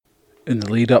In the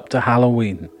lead up to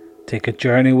Halloween, take a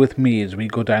journey with me as we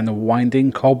go down the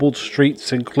winding cobbled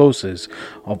streets and closes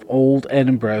of old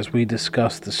Edinburgh as we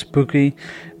discuss the spooky,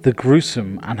 the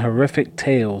gruesome and horrific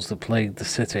tales that plagued the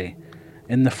city.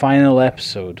 In the final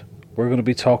episode, we're going to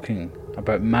be talking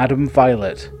about Madame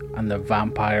Violet and the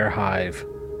Vampire Hive.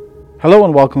 Hello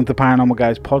and welcome to the Paranormal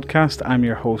Guys podcast. I'm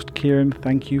your host Kieran.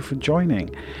 Thank you for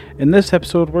joining. In this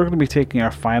episode, we're going to be taking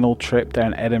our final trip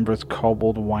down Edinburgh's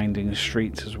cobbled winding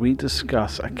streets as we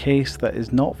discuss a case that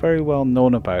is not very well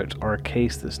known about, or a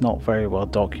case that's not very well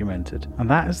documented. And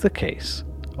that is the case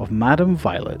of Madame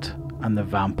Violet and the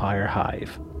Vampire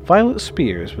Hive. Violet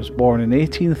Spears was born in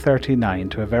 1839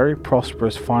 to a very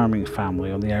prosperous farming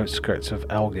family on the outskirts of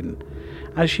Elgin.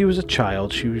 As she was a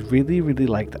child, she really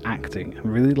liked acting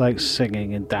and really liked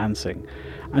singing and dancing,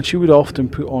 and she would often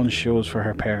put on shows for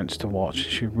her parents to watch.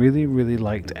 She really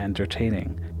liked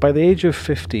entertaining. By the age of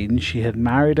 15, she had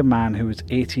married a man who was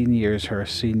 18 years her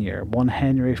senior, one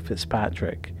Henry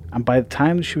Fitzpatrick, and by the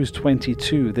time she was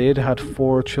 22, they had had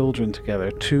 4 children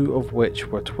together, 2 of which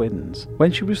were twins.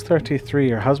 When she was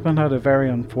 33, her husband had a very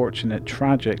unfortunate,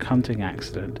 tragic hunting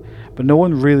accident, but no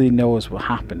one really knows what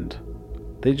happened.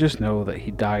 They just know that he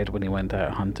died when he went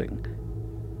out hunting.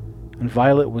 And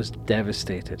Violet was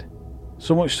devastated.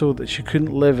 So much so that she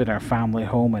couldn't live in her family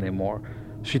home anymore.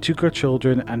 She took her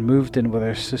children and moved in with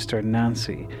her sister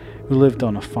Nancy, who lived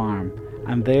on a farm,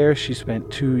 and there she spent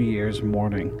 2 years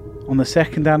mourning. On the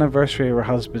 2nd anniversary of her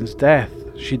husband's death,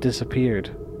 she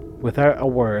disappeared, without a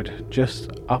word,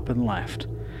 just up and left,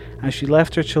 and she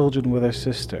left her children with her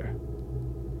sister.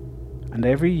 And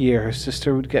every year her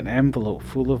sister would get an envelope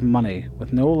full of money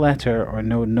with no letter or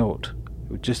no note.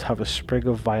 It would just have a sprig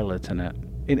of violet in it.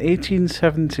 In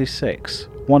 1876,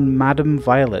 one Madame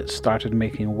Violet started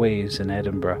making waves in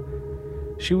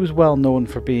Edinburgh. She was well known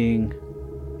for being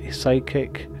a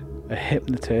psychic, a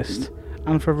hypnotist,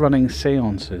 and for running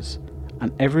seances.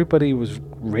 And everybody was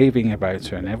raving about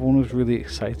her and everyone was really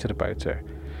excited about her.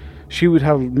 She would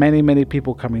have many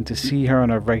people coming to see her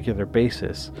on a regular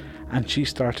basis, and she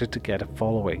started to get a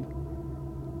following.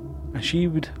 And she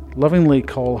would lovingly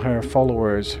call her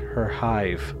followers her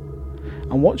Hive.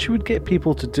 And what she would get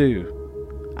people to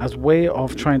do, as way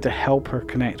of trying to help her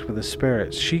connect with the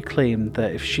spirits, she claimed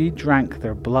that if she drank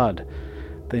their blood,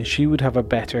 then she would have a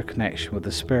better connection with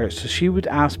the spirits. So she would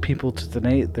ask people to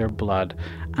donate their blood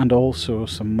and also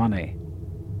some money.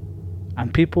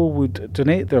 And people would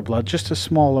donate their blood, just a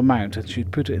small amount, and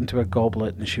she'd put it into a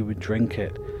goblet and she would drink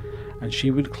it. And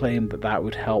she would claim that that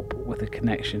would help with a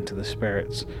connection to the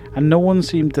spirits. And no one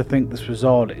seemed to think this was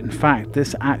odd. In fact,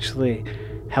 this actually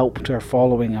helped her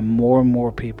following, and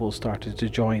more people started to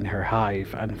join her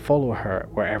hive and follow her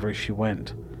wherever she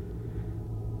went.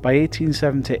 By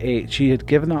 1878, she had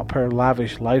given up her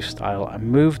lavish lifestyle and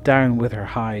moved down with her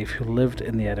hive, who lived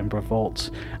in the Edinburgh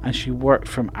vaults, and she worked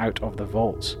from out of the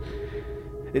vaults.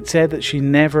 It said that she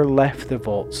never left the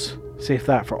vaults, save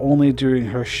that for only during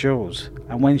her shows,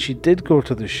 and when she did go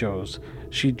to the shows,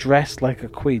 she dressed like a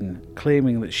queen,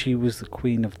 claiming that she was the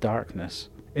Queen of Darkness.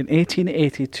 In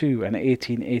 1882 and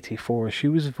 1884, she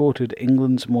was voted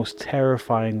England's most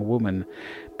terrifying woman,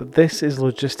 but this is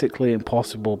logistically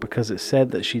impossible because it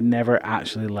said that she never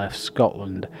actually left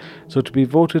Scotland, so to be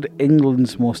voted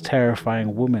England's most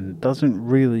terrifying woman doesn't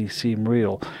really seem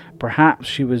real. Perhaps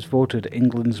she was voted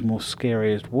England's most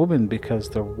scariest woman because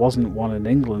there wasn't one in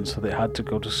England, so they had to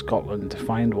go to Scotland to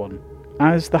find one.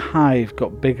 As the hive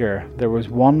got bigger, there was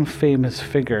one famous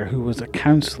figure who was a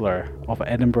councillor of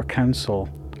Edinburgh Council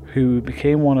who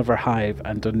became one of her hive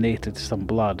and donated some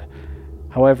blood.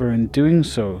 However, in doing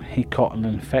so, he caught an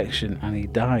infection and he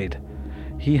died.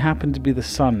 He happened to be the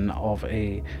son of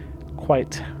a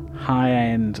quite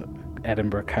high-end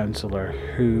Edinburgh councillor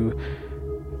who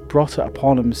brought it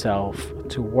upon himself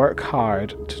to work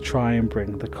hard to try and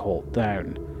bring the cult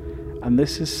down. And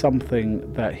this is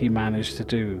something that he managed to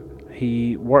do.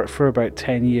 He worked for about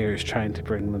 10 years trying to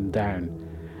bring them down.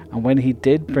 And when he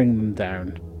did bring them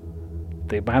down,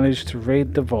 they managed to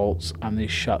raid the vaults and they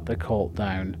shut the cult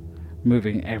down,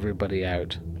 moving everybody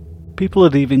out. People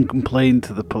had even complained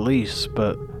to the police,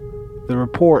 but the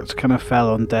reports kind of fell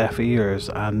on deaf ears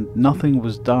and nothing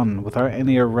was done without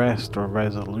any arrest or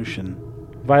resolution.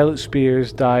 Violet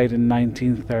Spears died in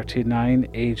 1939,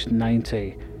 aged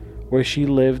 90, where she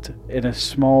lived in a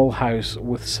small house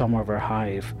with some of her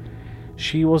hive.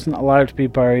 She wasn't allowed to be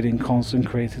buried in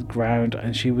consecrated ground,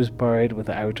 and she was buried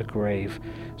without a grave,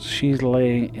 so she's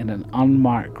laying in an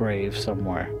unmarked grave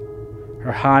somewhere.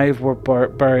 Her hive were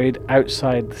buried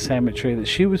outside the cemetery that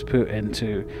she was put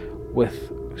into with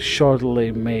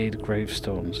shoddily made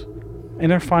gravestones.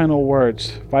 In her final words,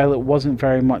 Violet wasn't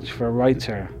very much of a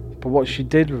writer, But what she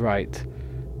did write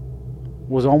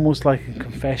was almost like a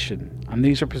confession, and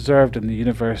these are preserved in the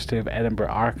University of Edinburgh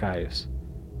archives.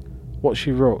 What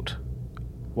she wrote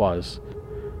was,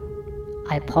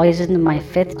 I poisoned my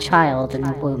 5th child in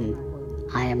the womb.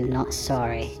 I am not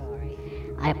sorry.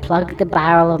 I plugged the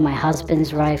barrel of my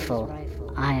husband's rifle.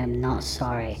 I am not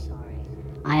sorry.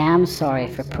 I am sorry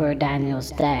for poor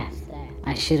Daniel's death.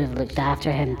 I should have looked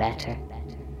after him better.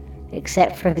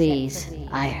 Except for these,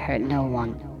 I hurt no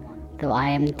one, though I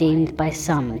am deemed by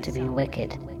some to be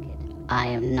wicked. I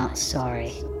am not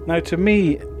sorry. Now to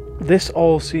me, this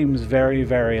all seems very,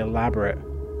 very elaborate.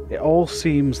 It all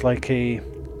seems like a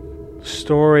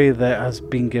story that has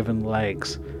been given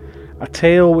legs. A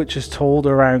tale which is told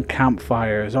around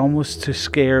campfires, almost to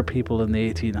scare people in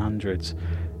the 1800s.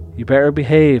 You better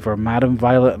behave or Madame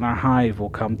Violet and her hive will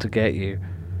come to get you.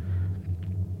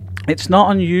 It's not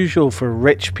unusual for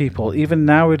rich people, even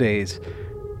nowadays,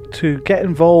 to get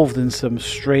involved in some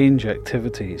strange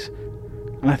activities.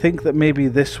 And I think that maybe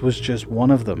this was just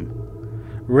one of them.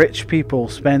 Rich people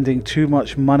spending too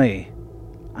much money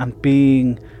and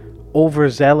being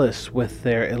overzealous with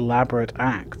their elaborate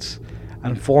acts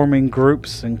and forming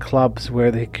groups and clubs where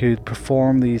they could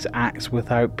perform these acts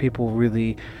without people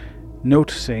really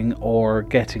noticing or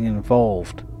getting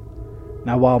involved.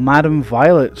 Now, while Madame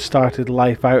Violet started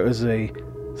life out as a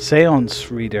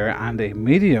seance reader and a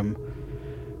medium,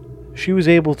 she was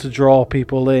able to draw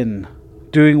people in,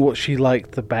 doing what she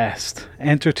liked the best,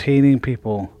 entertaining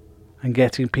people and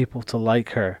getting people to like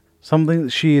her, something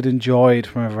that she had enjoyed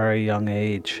from a very young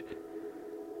age.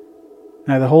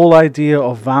 Now, the whole idea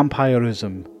of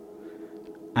vampirism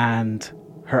and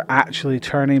her actually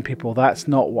turning people, that's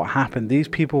not what happened. These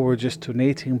people were just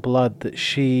donating blood that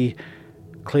she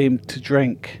claimed to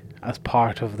drink as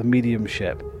part of the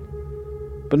mediumship.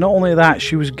 But not only that,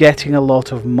 she was getting a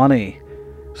lot of money.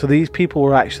 So these people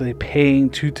were actually paying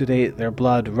to donate their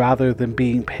blood rather than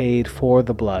being paid for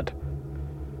the blood.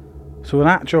 So in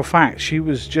actual fact, she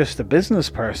was just a business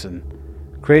person,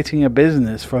 creating a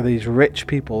business for these rich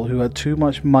people who had too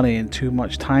much money and too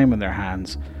much time in their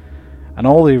hands. And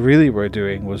all they really were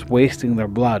doing was wasting their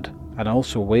blood and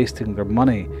also wasting their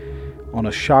money on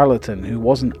a charlatan who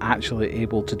wasn't actually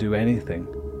able to do anything.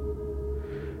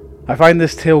 I find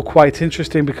this tale quite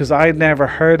interesting because I'd never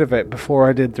heard of it before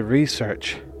I did the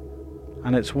research,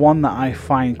 and it's one that I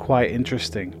find quite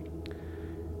interesting.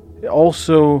 It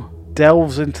also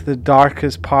delves into the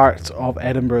darkest parts of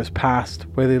Edinburgh's past,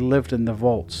 where they lived in the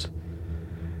vaults.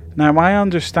 Now, my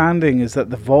understanding is that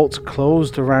the vaults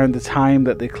closed around the time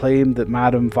that they claimed that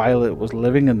Madame Violet was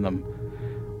living in them,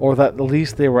 or that at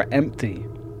least they were empty.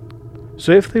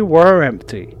 So if they were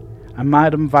empty, and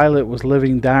Madame Violet was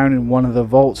living down in one of the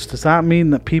vaults, does that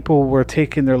mean that people were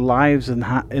taking their lives in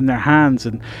their hands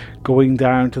and going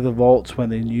down to the vaults when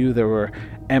they knew there were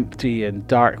empty and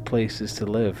dark places to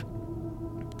live?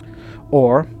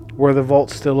 Or were the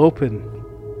vaults still open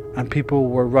and people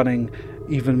were running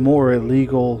even more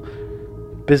illegal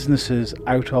businesses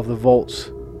out of the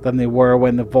vaults than they were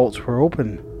when the vaults were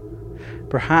open?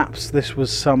 Perhaps this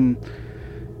was some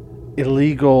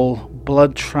illegal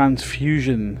blood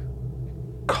transfusion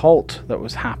cult that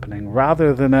was happening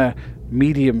rather than a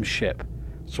mediumship.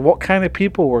 So what kind of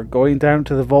people were going down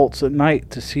to the vaults at night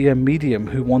to see a medium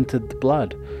who wanted the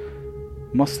blood?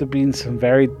 Must have been some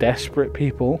very desperate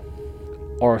people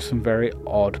or some very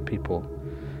odd people.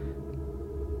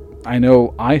 I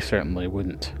know I certainly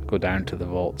wouldn't go down to the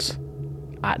vaults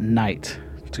at night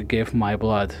to give my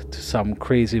blood to some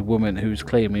crazy woman who's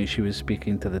claiming she was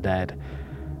speaking to the dead,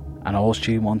 and all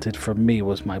she wanted from me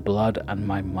was my blood and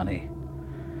my money.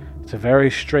 It's a very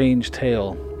strange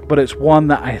tale, but it's one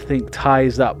that I think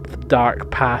ties up the dark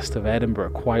past of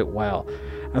Edinburgh quite well,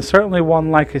 and certainly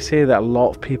one, like I say, that a lot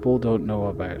of people don't know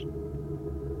about.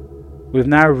 We've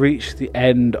now reached the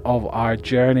end of our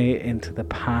journey into the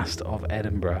past of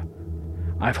Edinburgh.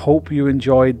 I hope you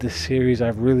enjoyed this series.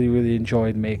 I've really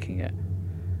enjoyed making it.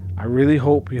 I really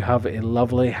hope you have a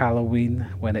lovely Halloween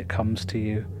when it comes to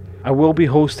you. I will be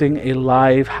hosting a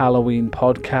live Halloween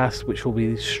podcast which will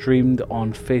be streamed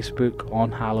on Facebook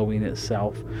on Halloween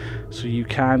itself, so you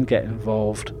can get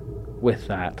involved with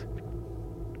that.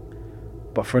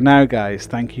 But for now, guys,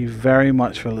 thank you very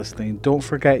much for listening. Don't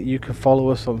forget you can follow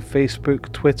us on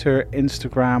Facebook, Twitter,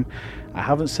 Instagram. I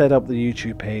haven't set up the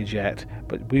YouTube page yet,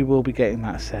 but we will be getting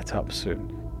that set up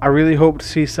soon. I really hope to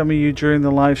see some of you during the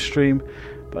live stream,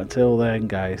 but until then,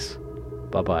 guys,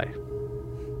 bye-bye.